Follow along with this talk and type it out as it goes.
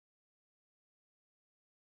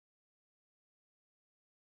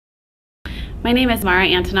My name is Mara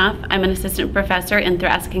Antonoff. I'm an assistant professor in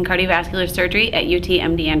thoracic and cardiovascular surgery at UT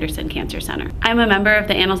MD Anderson Cancer Center. I'm a member of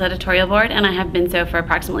the Annals Editorial Board, and I have been so for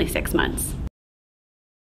approximately 6 months.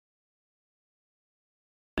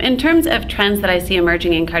 In terms of trends that I see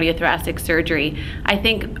emerging in cardiothoracic surgery, I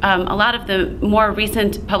think a lot of the more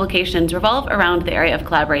recent publications revolve around the area of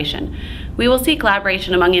collaboration. We will see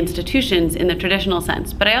collaboration among institutions in the traditional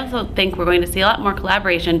sense, but I also think we're going to see a lot more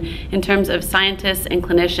collaboration in terms of scientists and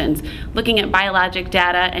clinicians looking at biologic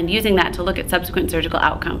data and using that to look at subsequent surgical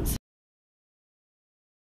outcomes.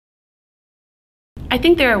 I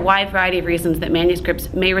think there are a wide variety of reasons that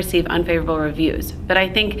manuscripts may receive unfavorable reviews, but I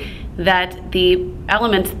think that the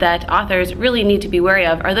elements that authors really need to be wary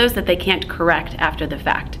of are those that they can't correct after the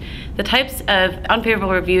fact. The types of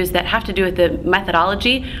unfavorable reviews that have to do with the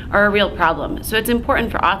methodology are a real problem. So it's important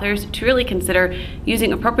for authors to really consider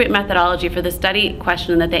using appropriate methodology for the study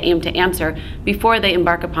question that they aim to answer before they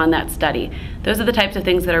embark upon that study. Those are the types of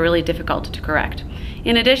things that are really difficult to correct.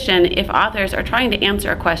 In addition, if authors are trying to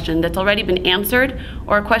answer a question that's already been answered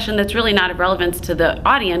or a question that's really not of relevance to the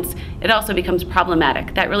audience, it also becomes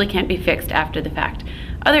problematic. That really can't be fixed after the fact.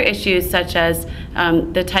 Other issues such as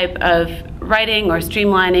the type of writing or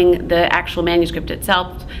streamlining the actual manuscript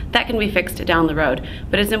itself, that can be fixed down the road.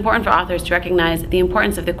 But it's important for authors to recognize the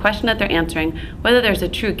importance of the question that they're answering, whether there's a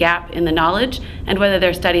true gap in the knowledge, and whether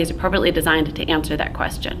their study is appropriately designed to answer that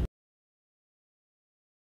question.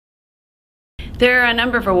 There are a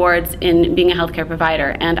number of rewards in being a healthcare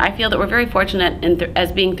provider, and I feel that we're very fortunate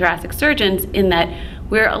as being thoracic surgeons in that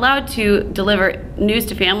we're allowed to deliver news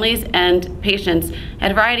to families and patients at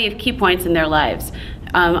a variety of key points in their lives.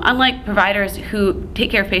 Unlike providers who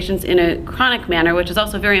take care of patients in a chronic manner, which is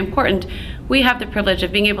also very important, we have the privilege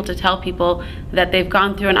of being able to tell people that they've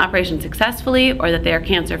gone through an operation successfully or that they are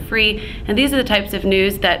cancer-free, and these are the types of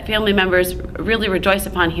news that family members really rejoice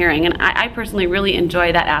upon hearing, and I personally really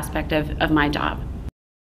enjoy that aspect of my job.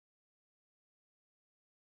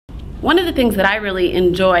 One of the things that I really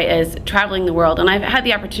enjoy is traveling the world, and I've had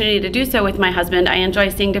the opportunity to do so with my husband. I enjoy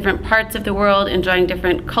seeing different parts of the world, enjoying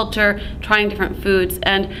different culture, trying different foods,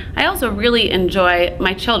 and I also really enjoy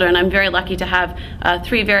my children. I'm very lucky to have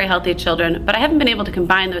 3 very healthy children, but I haven't been able to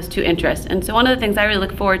combine those 2 interests. And so one of the things I really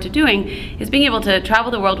look forward to doing is being able to travel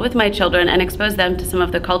the world with my children and expose them to some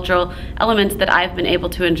of the cultural elements that I've been able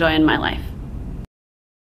to enjoy in my life.